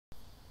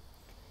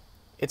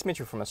It's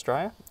Mitchell from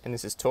Australia, and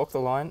this is Talk the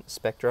Line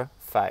Spectra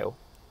Fail,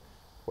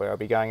 where I'll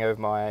be going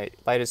over my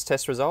latest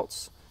test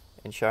results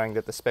and showing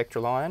that the Spectra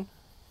line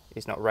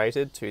is not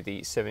rated to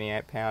the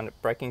 78 pound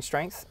braking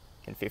strength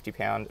and 50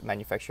 pound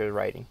manufacturer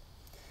rating.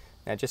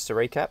 Now, just to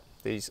recap,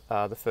 these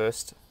are the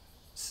first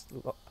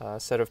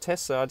set of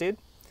tests that I did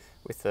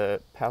with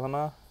the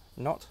Palomar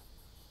knot,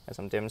 as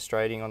I'm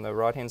demonstrating on the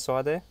right hand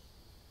side there.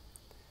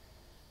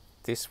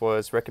 This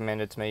was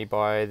recommended to me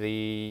by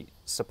the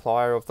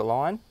supplier of the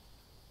line,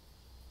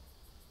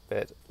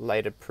 but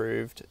later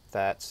proved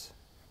that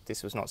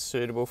this was not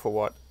suitable for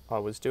what I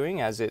was doing,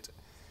 as it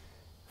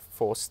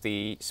forced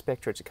the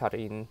Spectra to cut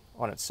in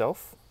on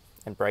itself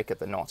and break at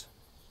the knot.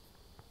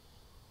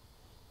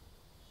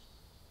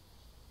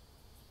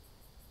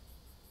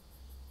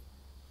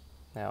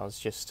 Now I was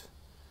just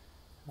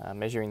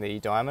measuring the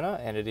diameter,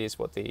 and it is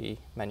what the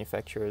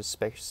manufacturer's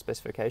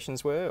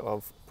specifications were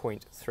of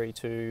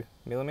 0.32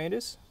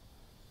 millimeters.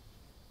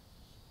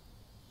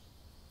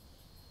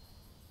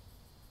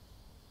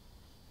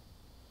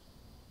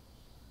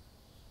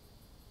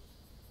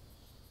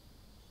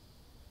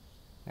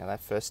 Now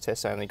that first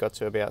test only got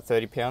to about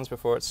 30 pounds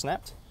before it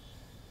snapped.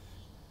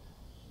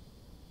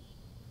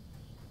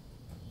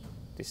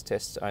 This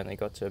test only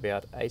got to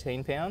about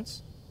 18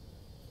 pounds,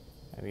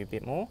 maybe a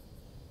bit more.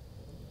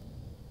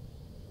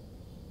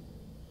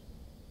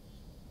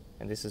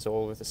 And this is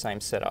all with the same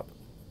setup,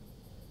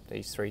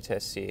 these three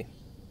tests here.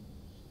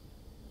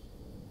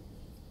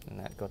 And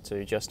that got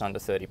to just under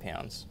 30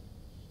 pounds.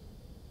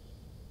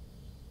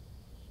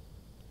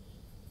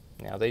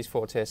 Now these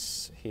four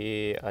tests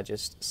here are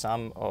just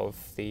some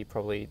of the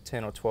probably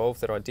 10 or 12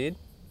 that I did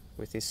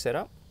with this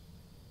setup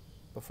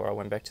before I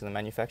went back to the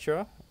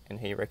manufacturer, and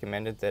he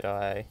recommended that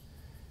I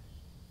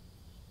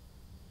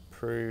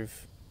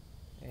prove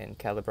and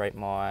calibrate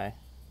my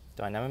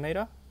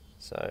dynamometer.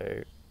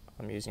 So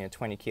I'm using a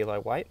 20 kilo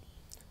weight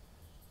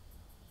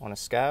on a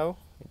scale.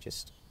 It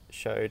just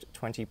showed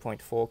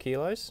 20.4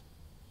 kilos,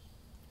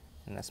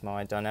 and that's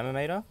my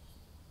dynamometer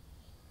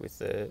with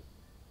the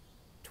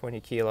 20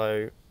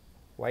 kilo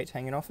weight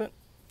hanging off it,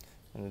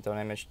 and the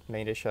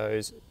dynamometer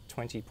shows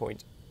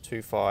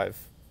 20.25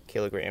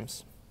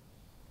 kilograms.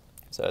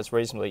 So it's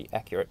reasonably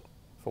accurate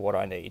for what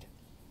I need.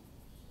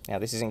 Now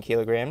this is in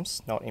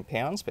kilograms, not in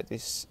pounds, but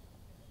this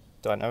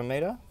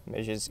dynamometer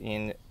measures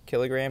in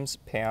kilograms,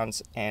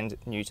 pounds and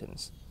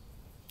newtons.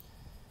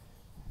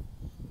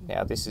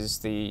 Now this is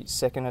the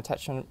second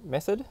attachment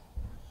method.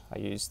 I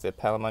used the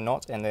Palomar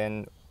knot and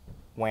then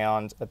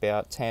wound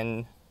about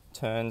 10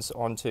 turns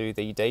onto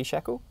the D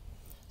shackle,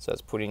 so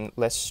it's putting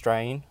less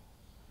strain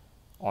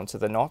onto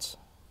the knot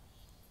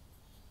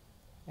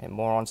and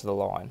more onto the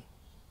line.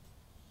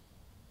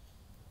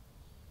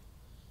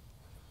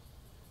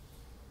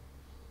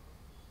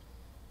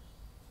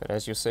 But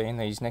as you'll see in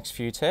these next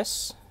few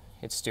tests,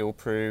 it still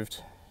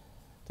proved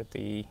that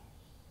the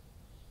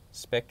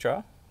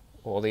Spectra,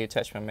 or the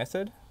attachment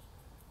method,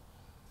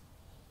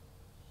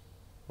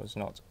 was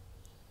not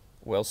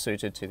well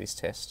suited to this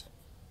test.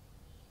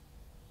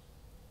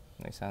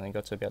 And this only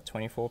got to about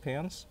 24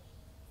 pounds.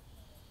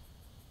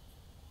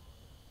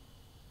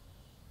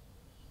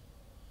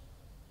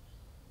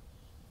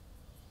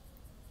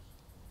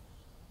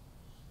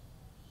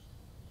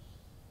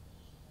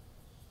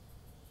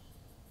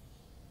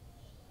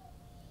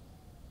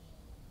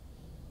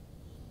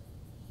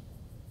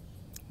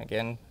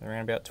 Again,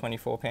 around about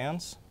 24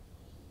 pounds.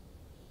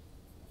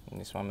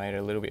 And this one made it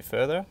a little bit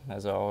further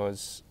as I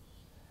was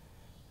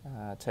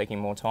taking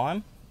more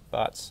time,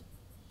 but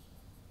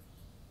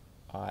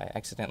I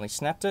accidentally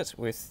snapped it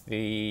with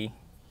the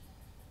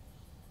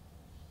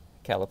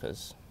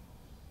calipers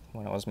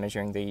when I was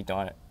measuring the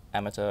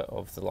diameter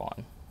of the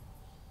line.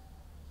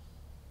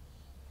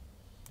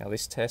 Now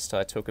this test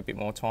I took a bit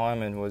more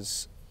time and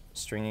was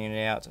stringing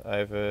it out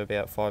over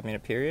about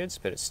 5-minute periods,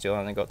 but it still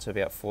only got to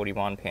about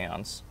 41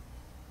 pounds.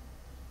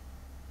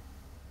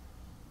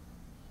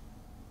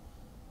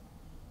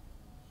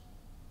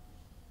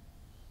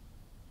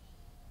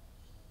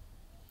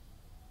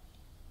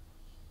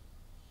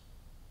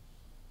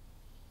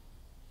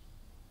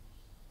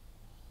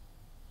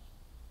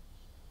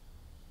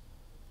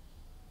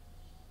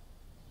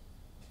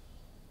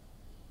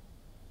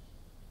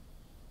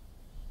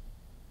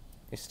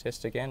 This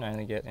test again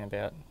only getting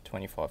about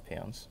 25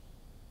 pounds.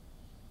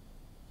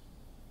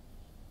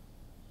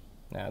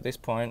 Now at this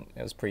point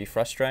it was pretty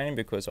frustrating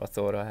because I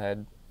thought I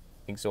had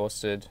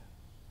exhausted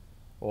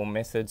all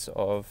methods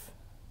of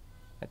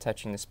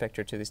attaching the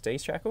Spectra to this D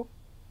shackle.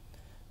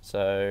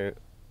 So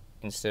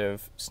instead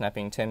of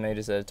snapping 10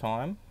 meters at a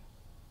time,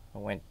 I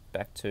went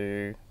back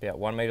to about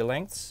 1 meter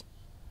lengths.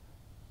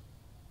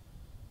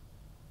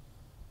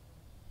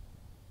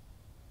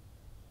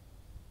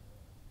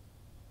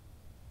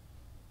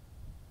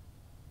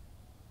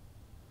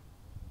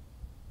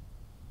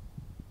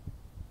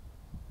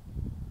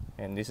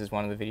 And this is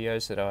one of the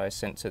videos that I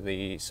sent to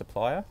the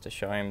supplier to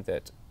show him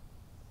that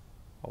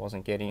I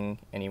wasn't getting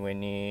anywhere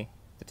near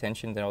the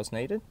tension that I was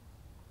needed.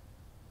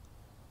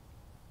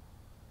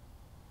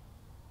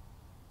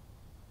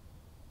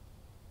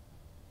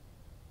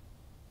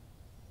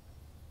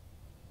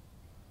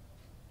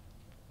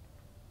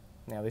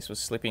 Now this was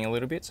slipping a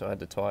little bit, so I had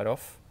to tie it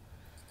off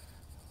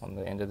on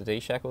the end of the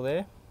D-shackle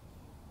there,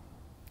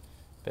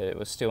 but it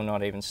was still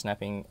not even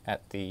snapping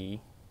at the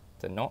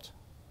knot.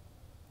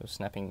 It was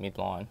snapping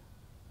midline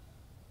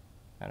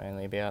at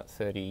only about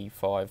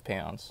 35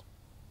 pounds.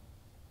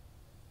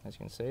 As you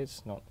can see,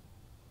 it's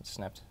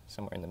snapped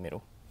somewhere in the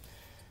middle.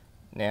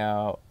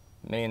 Now,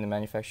 me and the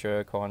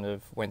manufacturer kind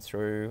of went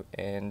through,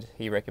 and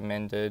he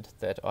recommended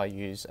that I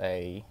use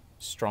a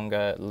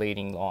stronger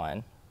leading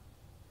line.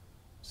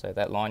 So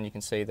that line you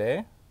can see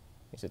there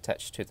is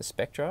attached to the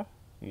Spectra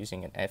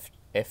using an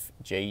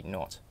FG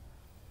knot.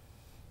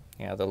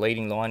 Now the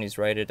leading line is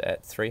rated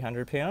at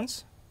 300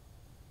 pounds.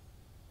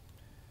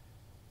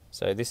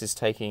 So this is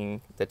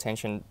taking the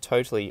tension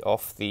totally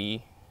off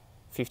the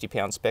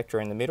 50-pound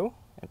Spectra in the middle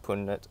and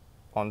putting it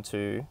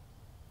onto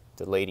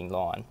the leading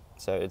line.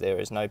 So there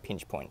is no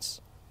pinch points.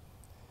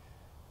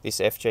 This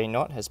FG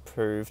knot has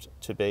proved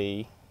to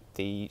be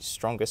the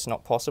strongest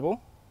knot possible.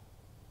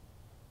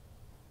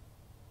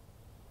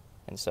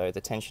 And so the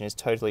tension is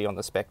totally on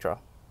the Spectra.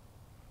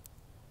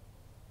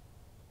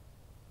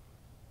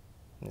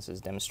 And this is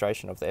a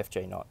demonstration of the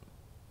FG knot.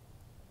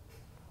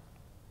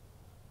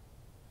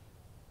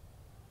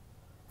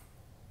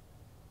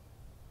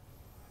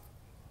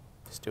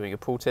 Just doing a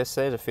pull test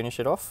there to finish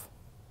it off.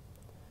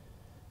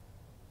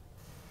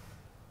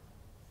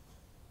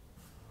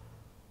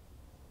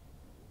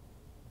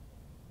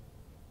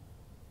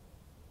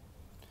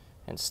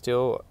 And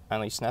still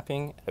only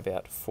snapping at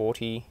about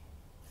 45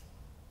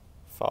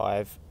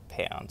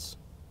 pounds.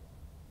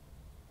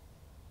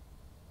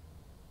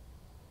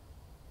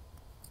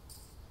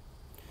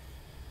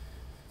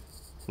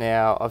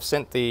 Now I've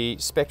sent the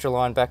Spectra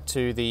line back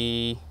to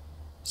the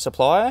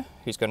supplier,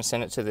 who's going to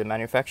send it to the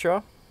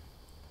manufacturer.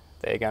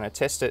 They're going to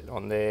test it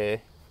on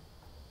their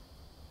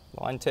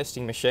line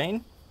testing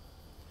machine,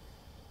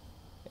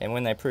 and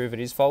when they prove it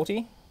is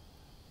faulty,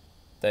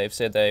 they've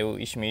said they will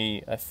issue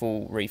me a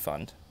full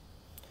refund.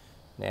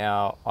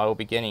 Now I will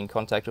be getting in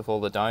contact with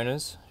all the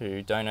donors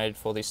who donated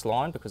for this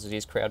line, because it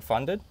is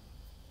crowd-funded.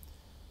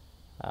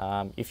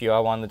 If you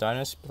are one of the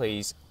donors,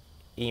 please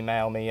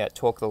email me at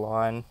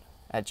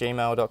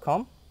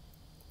talktheline@gmail.com.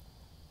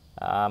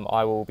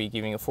 I will be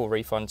giving a full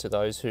refund to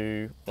those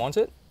who want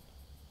it.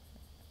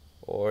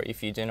 Or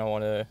if you do not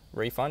want a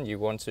refund, you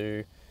want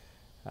to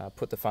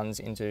put the funds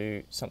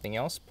into something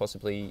else,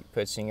 possibly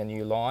purchasing a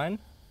new line,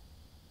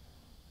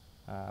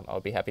 I'll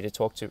be happy to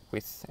talk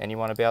with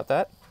anyone about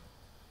that.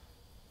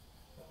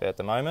 But at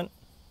the moment,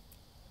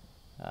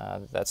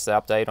 that's the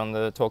update on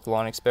the Talk the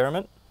Line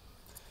experiment.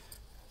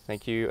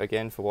 Thank you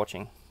again for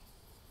watching.